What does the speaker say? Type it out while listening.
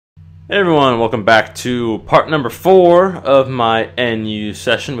Hey everyone, welcome back to part number 4 of my NU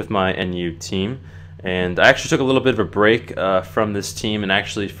session with my NU team. And I actually took a little bit of a break from this team and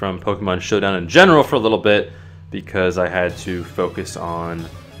actually from Pokemon Showdown in general for a little bit because I had to focus on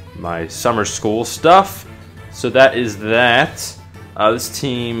my summer school stuff. So that is that. This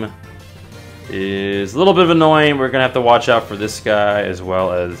team is a little bit of annoying. We're going to have to watch out for this guy as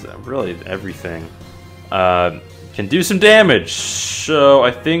well as really everything. Can do some damage, so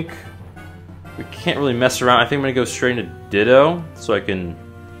I think we can't really mess around. I think I'm going to go straight into Ditto so I can,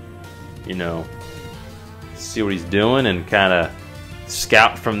 you know, see what he's doing and kind of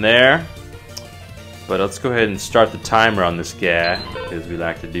scout from there. But let's go ahead and start the timer on this guy because we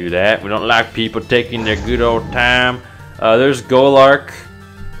like to do that. We don't like people taking their good old time. There's Golark,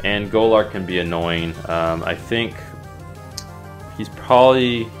 and Golark can be annoying. I think he's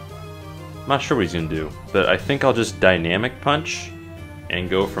probably... I'm not sure what he's going to do, but I think I'll just Dynamic Punch and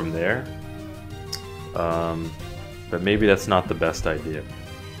go from there. But maybe that's not the best idea.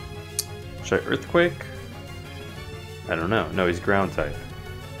 Should I Earthquake? I don't know. No, he's Ground type.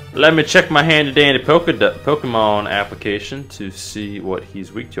 Let me check my handy-dandy Pokemon application to see what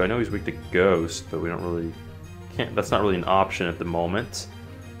he's weak to. I know he's weak to Ghost, but we don't really... That's not really an option at the moment.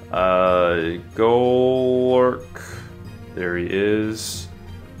 Golurk. There he is.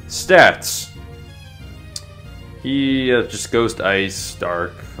 Stats. He just Ghost, Ice,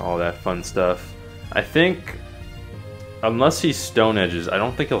 Dark, all that fun stuff. I think, unless he Stone Edges, I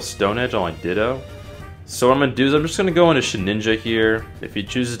don't think he'll Stone Edge on my Ditto. So what I'm going to do is I'm just going to go into Shedinja here. If he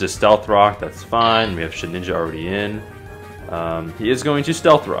chooses to Stealth Rock, that's fine. We have Shedinja already in. He is going to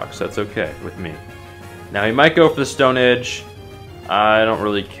Stealth Rock, so that's okay with me. Now he might go for the Stone Edge. I don't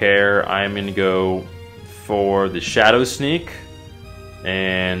really care. I'm going to go for the Shadow Sneak.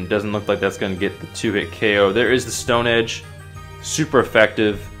 And doesn't look like that's going to get the 2-hit KO. There is the Stone Edge. Super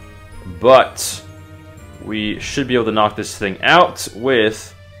effective. But we should be able to knock this thing out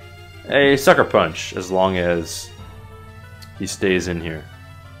with a Sucker Punch as long as he stays in here.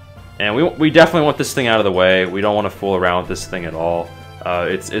 And we definitely want this thing out of the way. We don't want to fool around with this thing at all.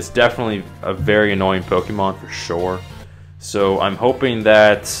 It's definitely a very annoying Pokemon for sure. So I'm hoping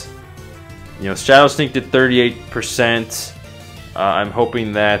that, you know, Shadow Sneak did 38%. I'm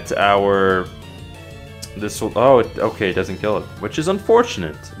hoping that this will... Oh, okay, it doesn't kill it, which is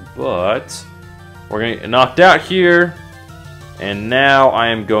unfortunate. But we're going to get knocked out here. And now I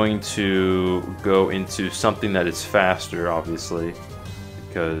am going to go into something that is faster, obviously,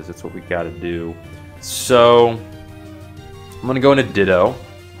 because that's what we got to do. So I'm going to go into Ditto.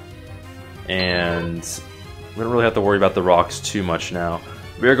 And we don't really have to worry about the rocks too much now.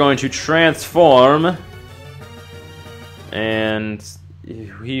 We're going to transform... And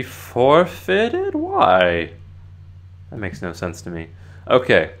he forfeited? Why? That makes no sense to me.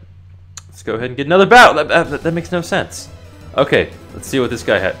 Okay, let's go ahead and get another battle. That makes no sense. Okay, let's see what this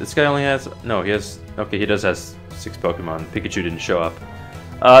guy has. This guy only has... No, he has... Okay, he does has 6 Pokemon. Pikachu didn't show up.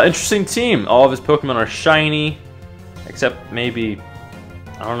 Interesting team. All of his Pokemon are shiny, except maybe...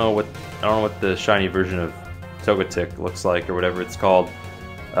 I don't know what the shiny version of Togetic looks like or whatever it's called.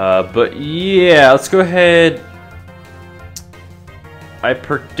 But yeah, let's go ahead... I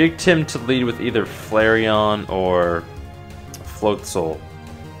predict him to lead with either Flareon or Floatzel.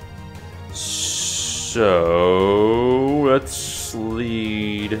 So let's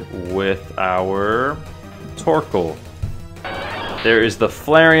lead with our Torkoal. There is the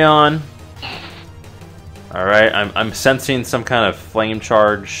Flareon. Alright, I'm sensing some kind of flame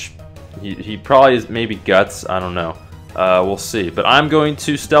charge. He probably is maybe Guts, I don't know. We'll see. But I'm going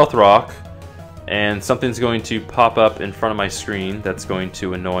to Stealth Rock. And something's going to pop up in front of my screen that's going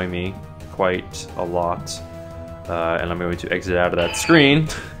to annoy me quite a lot. And I'm going to exit out of that screen.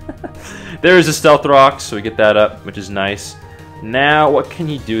 There is a Stealth Rock, so we get that up, which is nice. Now, what can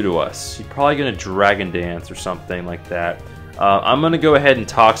he do to us? He's probably going to Dragon Dance or something like that. I'm going to go ahead and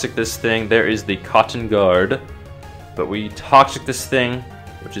Toxic this thing. There is the Cotton Guard. But we Toxic this thing,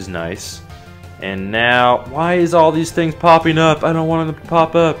 which is nice. And now, why is all these things popping up? I don't want them to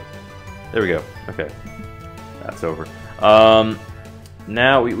pop up. There we go. Okay, that's over.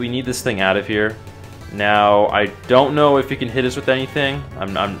 Now we need this thing out of here. Now I don't know if he can hit us with anything.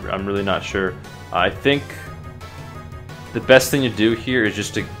 I'm really not sure. I think the best thing to do here is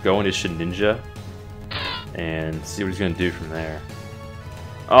just to go into Shedinja and see what he's gonna do from there.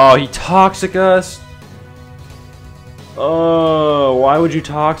 Oh, he Toxic us. Oh, why would you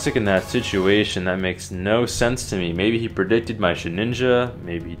Toxic in that situation? That makes no sense to me. Maybe he predicted my Shedinja.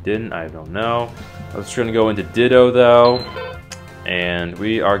 Maybe he didn't. I don't know. I'm just going to go into Ditto, though. And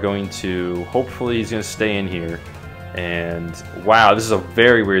we are going to... Hopefully he's going to stay in here. And wow, this is a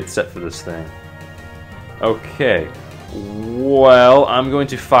very weird set for this thing. Okay, well, I'm going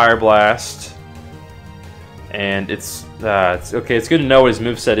to Fire Blast. And it's okay. It's good to know what his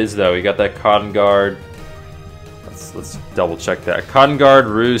moveset is, though. He got that Cotton Guard. Let's double check that. Cotton Guard,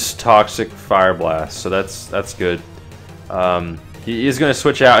 Roost, Toxic, Fire Blast. So that's good. He is going to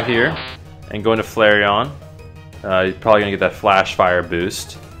switch out here and go into Flareon. He's probably going to get that Flash Fire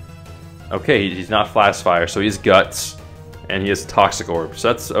boost. Okay, he's not Flash Fire, so he has Guts, and he has Toxic Orb. So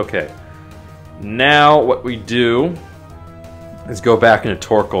that's okay. Now what we do is go back into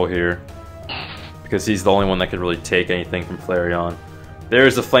Torkoal here, because he's the only one that could really take anything from Flareon.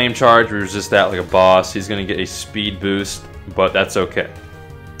 There's the Flame Charge, we resist that like a boss. He's going to get a speed boost, but that's okay.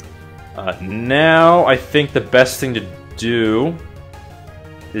 Now I think the best thing to do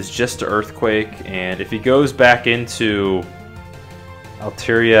is just to Earthquake, and if he goes back into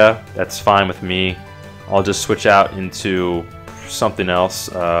Alteria, that's fine with me. I'll just switch out into something else.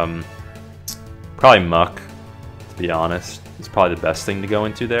 Probably Muk, to be honest. It's probably the best thing to go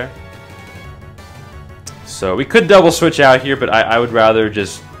into there. So we could double switch out here, but I would rather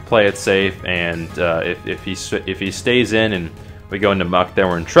just play it safe. And if he stays in and we go into Muk, then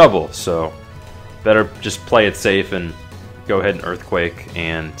we're in trouble. So better just play it safe and go ahead and Earthquake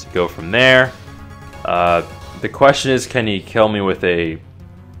and go from there. The question is, can he kill me with a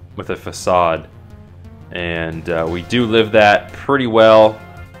Facade? And we do live that pretty well.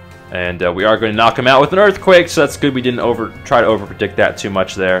 And we are going to knock him out with an Earthquake, so that's good. We didn't try to overpredict that too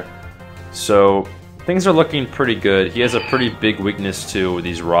much there. So things are looking pretty good. He has a pretty big weakness to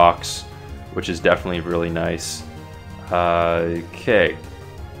these rocks, which is definitely really nice. Okay.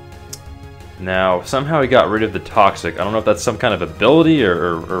 Now, somehow he got rid of the Toxic. I don't know if that's some kind of ability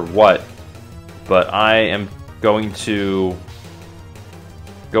or what, but I am going to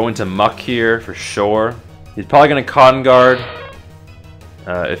go into Muk here for sure. He's probably going to Cotton Guard.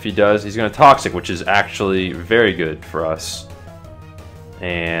 If he does, he's going to Toxic, which is actually very good for us.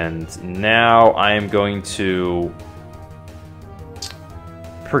 And now I am going to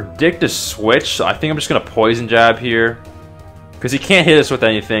predict a switch. So I think I'm just going to Poison Jab here, because he can't hit us with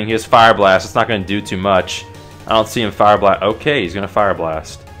anything. He has Fire Blast. It's not going to do too much. I don't see him Fire Blast. Okay, he's going to Fire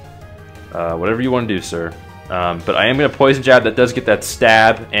Blast. Whatever you want to do, sir. But I am going to Poison Jab. That does get that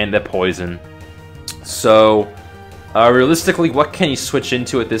stab and that poison. So realistically, what can he switch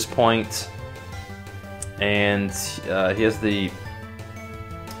into at this point? And he has the...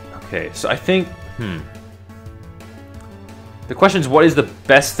 Okay, so I think... The question is, what is the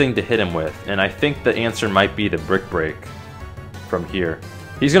best thing to hit him with? And I think the answer might be the Brick Break from here.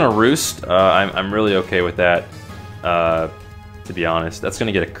 He's going to Roost. I'm really okay with that, to be honest. That's going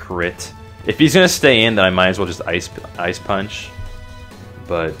to get a crit. If he's going to stay in, then I might as well just Ice Punch.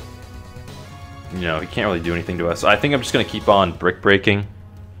 But, you know, he can't really do anything to us. So I think I'm just going to keep on Brick Breaking.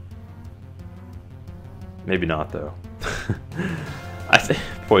 Maybe not, though. I think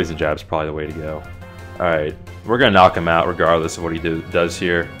Poison Jab's probably the way to go. Alright, we're going to knock him out regardless of what he does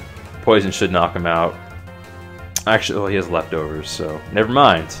here. Poison should knock him out. Actually, well, he has Leftovers, so never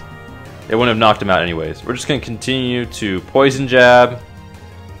mind. It wouldn't have knocked him out anyways. We're just going to continue to Poison Jab.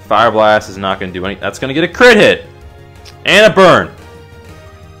 Fire Blast is not going to do anything. That's going to get a crit hit! And a burn!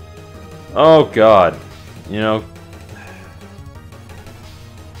 Oh god. You know,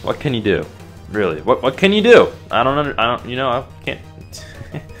 what can you do? Really, what can you do? I don't, you know, I can't.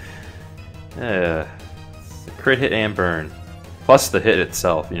 Crit hit and burn, plus the hit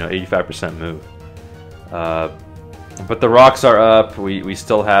itself. You know, 85% move. But the rocks are up. We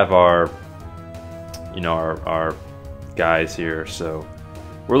still have our, you know, our guys here, so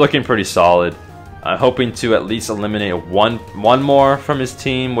we're looking pretty solid. I'm hoping to at least eliminate one more from his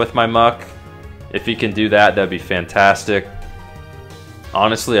team with my Muk. If he can do that, that'd be fantastic.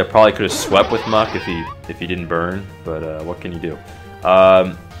 Honestly, I probably could have swept with Muk if he didn't burn, but what can you do?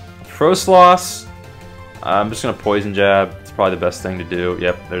 Frostloss, I'm just going to Poison Jab. It's probably the best thing to do.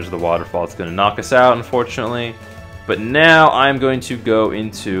 Yep, there's the waterfall. It's going to knock us out, unfortunately. But now I'm going to go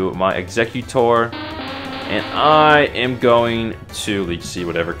into my Exeggutor, and I am going to Leech Seed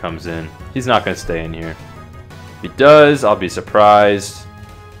whatever comes in. He's not going to stay in here. If he does, I'll be surprised.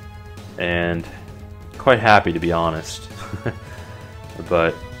 And quite happy, to be honest.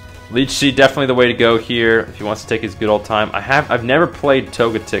 But Leech Seed definitely the way to go here if he wants to take his good old time. I've never played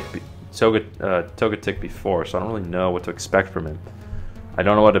Togetic before, so I don't really know what to expect from him. I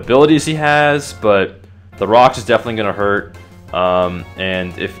don't know what abilities he has, but the rocks is definitely going to hurt.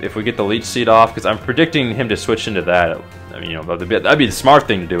 And if we get the Leech Seed off, because I'm predicting him to switch into that. I mean, you know, that'd be the smart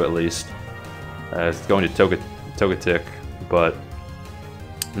thing to do at least. It's going to Togetic, but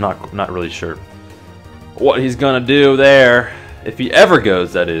I'm not really sure. what he's gonna do there. If he ever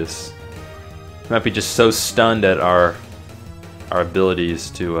goes, that is. He might be just so stunned at our abilities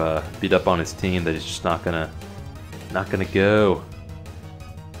to beat up on his team that he's just not gonna go.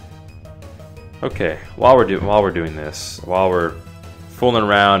 Okay, while we're doing this, while we're fooling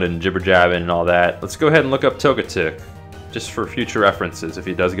around and jibber jabbing and all that, let's go ahead and look up Togetic, just for future references if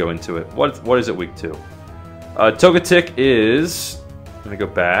he does go into it. What is it weak to? Togetic is, let me go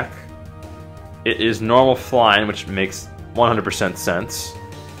back. It is normal flying, which makes 100% sense.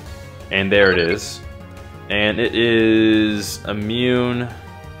 And there it is. And it is immune.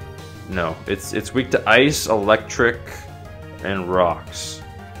 No, it's weak to ice, electric, and rocks.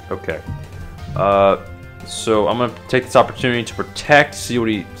 Okay. So I'm gonna take this opportunity to protect. See what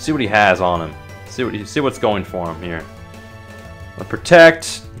he has on him. See what's going for him here. I'll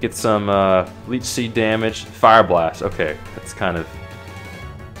protect. Get some Leech Seed damage. Fire Blast. Okay, that's kind of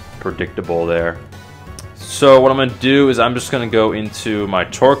predictable there. So what I'm going to do is I'm just going to go into my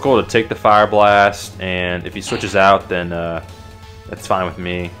Torkoal to take the Fire Blast, and if he switches out, then that's fine with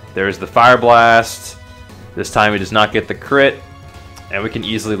me. There's the Fire Blast. This time he does not get the crit, and we can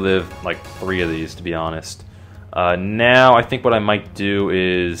easily live like 3 of these, to be honest. Now I think what I might do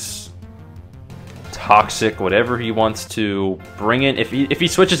is Toxic, whatever he wants to bring in. If he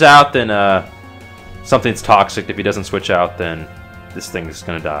switches out, then something's toxic. If he doesn't switch out, then this thing is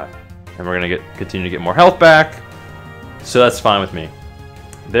going to die. And we're going to continue to get more health back. So that's fine with me.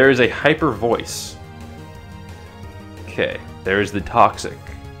 There is a Hyper Voice. Okay, there's the Toxic.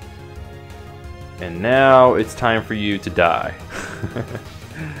 And now it's time for you to die.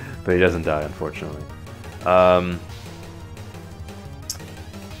 But he doesn't die, unfortunately.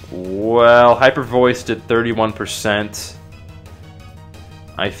 Well, Hyper Voice did 31%.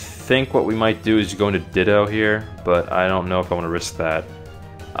 I think what we might do is go into Ditto here, but I don't know if I want to risk that.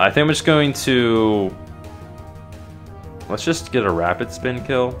 I think I'm just going to... Let's just get a Rapid Spin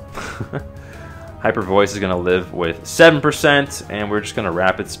kill. Hyper Voice is going to live with 7%, and we're just going to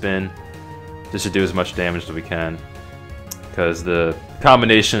Rapid Spin just to do as much damage as we can. Because the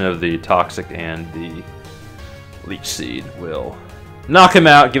combination of the Toxic and the Leech Seed will knock him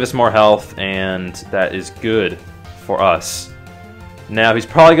out, give us more health, and that is good for us. Now, he's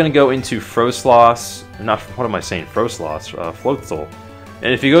probably going to go into Frostloss. What am I saying? Frostloss. Floatzel.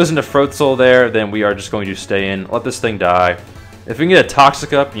 And if he goes into Frostloss there, then we are just going to stay in, let this thing die. If we can get a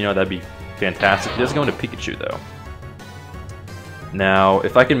Toxic up, you know, that'd be fantastic. He doesn't go into Pikachu, though. Now,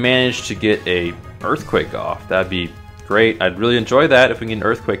 if I can manage to get a Earthquake off, that'd be great. I'd really enjoy that if we can get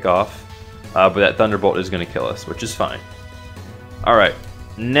an Earthquake off. But that Thunderbolt is going to kill us, which is fine. Alright,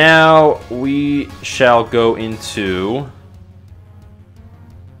 now we shall go into...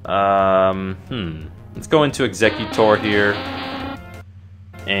 Let's go into Exeggutor here.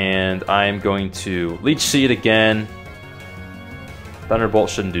 And I am going to Leech Seed again. Thunderbolt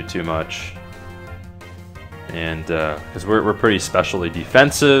shouldn't do too much. And, because we're pretty specially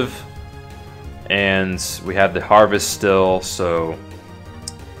defensive. And we have the Harvest still, so...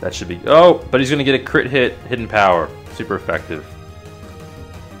 That should be... Oh, but he's going to get a crit hit, Hidden Power. Super effective.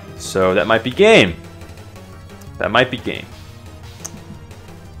 So that might be game. That might be game.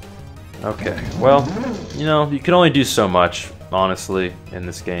 Okay, well, you know, you can only do so much, honestly, in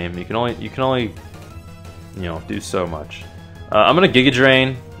this game. You can only, you know, do so much. I'm gonna Giga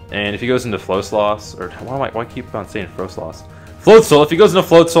Drain, and if he goes into Frostloss, or why keep on saying Frostloss? Floatzel. If he goes into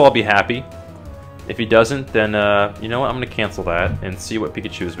Floatzel, I'll be happy. If he doesn't, then you know what? I'm gonna cancel that and see what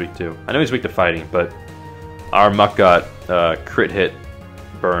Pikachu is weak to. I know he's weak to fighting, but our Muk got crit hit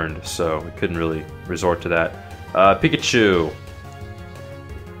burned, so we couldn't really resort to that. Pikachu,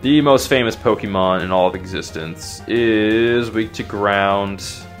 the most famous Pokemon in all of existence, is weak to ground,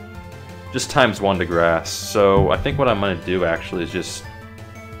 just ×1 to grass. So I think what I'm going to do actually is just...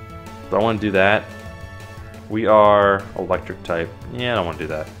 Do I want to do that? We are electric type. Yeah, I don't want to do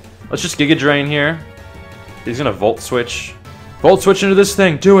that. Let's just Giga Drain here. He's going to Volt Switch. Volt Switch into this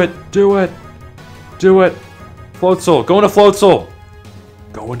thing! Do it! Do it! Do it! Floatzel! Go into Floatzel!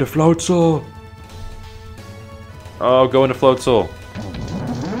 Go into Floatzel! Oh, go into Floatzel.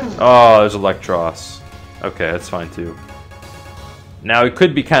 Oh, there's Eelektross. Okay, that's fine too. Now, we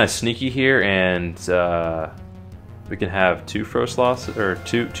could be kind of sneaky here, and we can have 2 Frostloss, or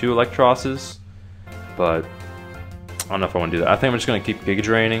two Eelektrosses, but I don't know if I want to do that. I think I'm just going to keep Giga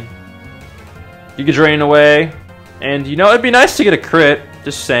Draining. Giga Drain away, and you know, it'd be nice to get a crit,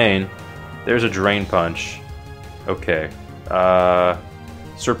 just saying. There's a Drain Punch. Okay. So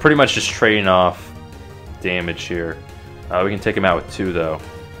we're pretty much just trading off damage here. We can take him out with 2, though.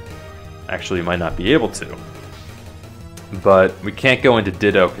 Actually, we might not be able to. But we can't go into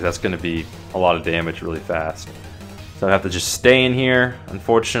Ditto, because that's going to be a lot of damage really fast. So I have to just stay in here,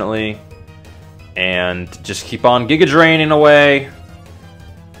 unfortunately, and just keep on Giga Draining away.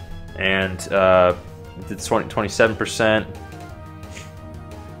 And did 27%.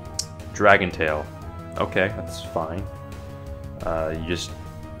 Dragon Tail. Okay, that's fine. You just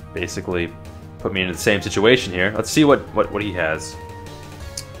basically put me into the same situation here. Let's see what he has.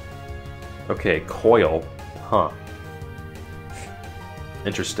 Okay, Coil. Huh.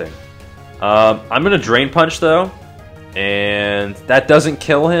 Interesting. I'm gonna Drain Punch though, and that doesn't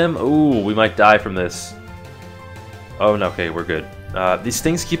kill him. Ooh, we might die from this. Oh no, okay, we're good. These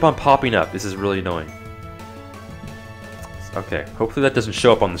things keep on popping up. This is really annoying. Okay, hopefully that doesn't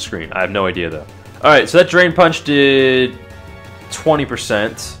show up on the screen. I have no idea though. Alright, so that Drain Punch did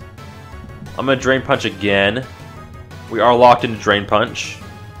 20%. I'm gonna Drain Punch again. We are locked into Drain Punch.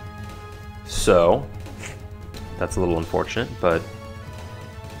 So, that's a little unfortunate, but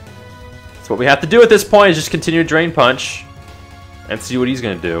that's what we have to do at this point, is just continue to Drain Punch and see what he's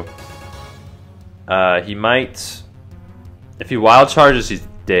gonna do. He might... If he Wild Charges, he's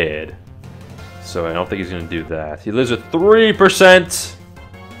dead. So I don't think he's gonna do that. He lives with 3%.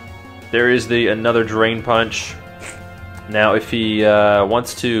 There is another Drain Punch. Now, if he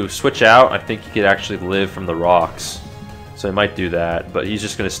wants to switch out, I think he could actually live from the rocks. So he might do that, but he's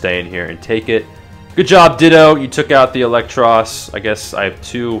just going to stay in here and take it. Good job, Ditto. You took out the Eelektross. I guess I have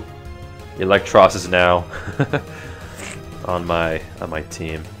 2 Eelektrosses now on my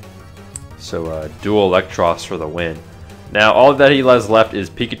team. So dual Eelektross for the win. Now, all that he has left is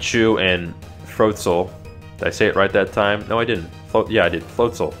Pikachu and Floatzel. Did I say it right that time? No, I didn't. Yeah, I did.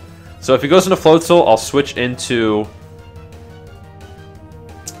 Floatzel. So if he goes into Floatzel, I'll switch into...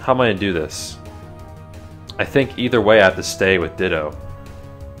 How am I going to do this? I think either way I have to stay with Ditto.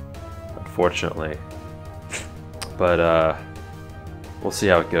 Unfortunately. But, we'll see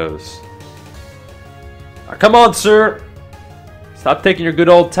how it goes. Come on, sir! Stop taking your good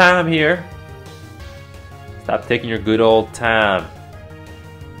old time here. Stop taking your good old time.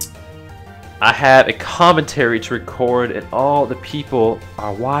 I have a commentary to record and all the people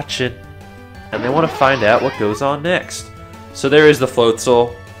are watching and they want to find out what goes on next. So there is the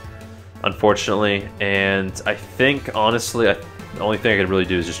Floatzel, unfortunately, and I think, honestly, the only thing I could really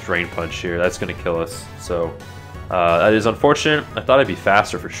do is just Drain Punch here. That's going to kill us. So that is unfortunate. I thought I'd be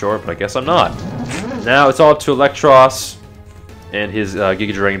faster for sure, but I guess I'm not. Now it's all up to Eelektross and his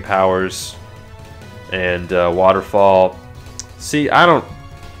Giga Drain powers and Waterfall. See, I don't...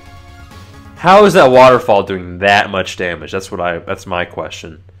 How is that Waterfall doing that much damage? That's my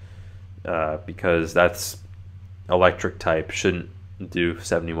question. Because that's electric type, shouldn't do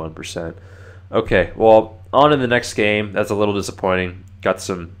 71%. Okay, well, on to the next game. That's a little disappointing. Got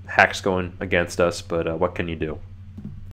some hacks going against us, but what can you do?